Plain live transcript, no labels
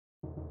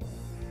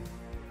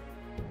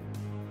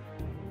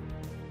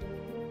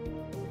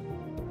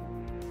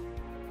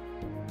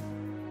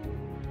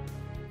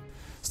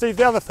Steve,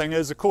 the other thing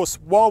is, of course,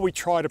 while we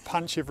try to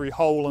punch every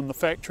hole in the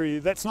factory,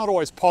 that's not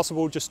always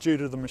possible just due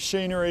to the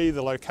machinery,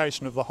 the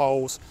location of the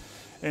holes.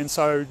 And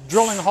so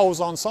drilling holes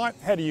on site,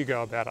 how do you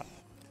go about it?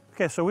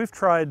 Okay, so we've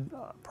tried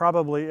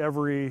probably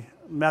every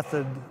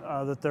method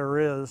that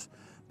there is,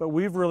 but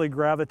we've really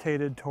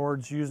gravitated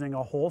towards using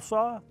a hole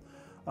saw.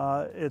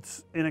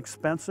 It's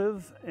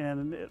inexpensive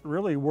and it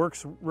really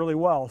works really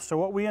well. So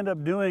what we end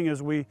up doing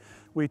is we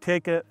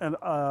take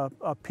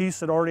a piece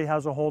that already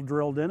has a hole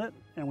drilled in it,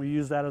 and we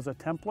use that as a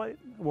template.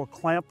 We'll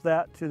clamp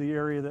that to the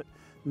area that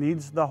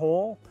needs the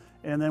hole,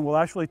 and then we'll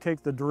actually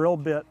take the drill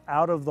bit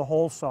out of the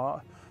hole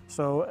saw.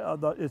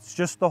 So it's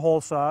just the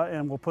hole saw,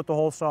 and we'll put the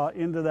hole saw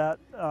into that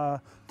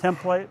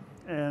template,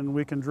 and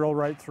we can drill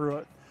right through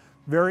it.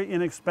 Very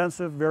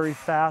inexpensive, very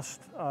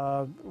fast,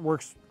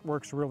 works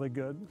really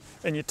good.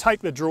 And you take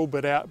the drill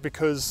bit out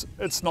because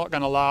it's not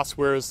going to last,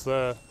 whereas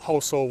the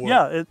hole saw will.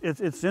 Yeah,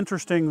 it's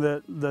interesting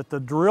that the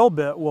drill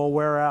bit will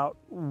wear out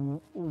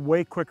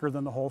way quicker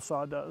than the hole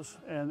saw does,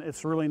 and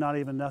it's really not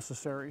even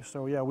necessary.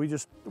 So yeah, we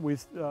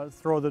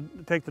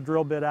take the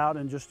drill bit out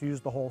and just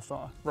use the hole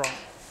saw. Right.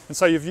 And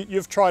so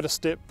you've tried a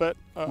step bit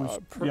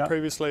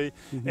previously,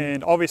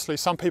 and obviously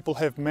some people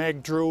have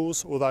mag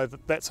drills, although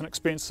that's an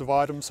expensive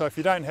item. So if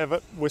you don't have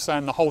it, we're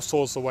saying the hole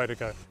saw is the way to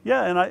go.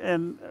 Yeah,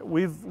 and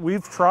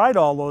we've tried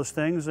all those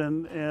things,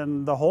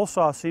 and the hole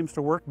saw seems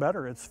to work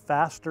better. It's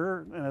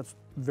faster and it's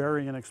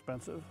very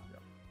inexpensive.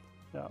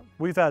 Yeah,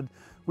 we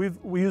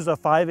use a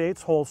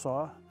 5/8 hole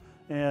saw,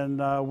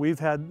 and we've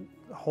had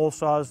hole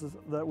saws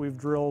that we've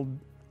drilled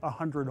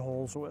 100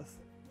 holes with,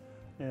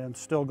 and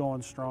still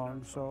going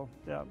strong. So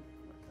yeah, so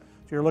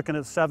you're looking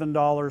at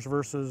 $7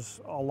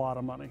 versus a lot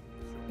of money.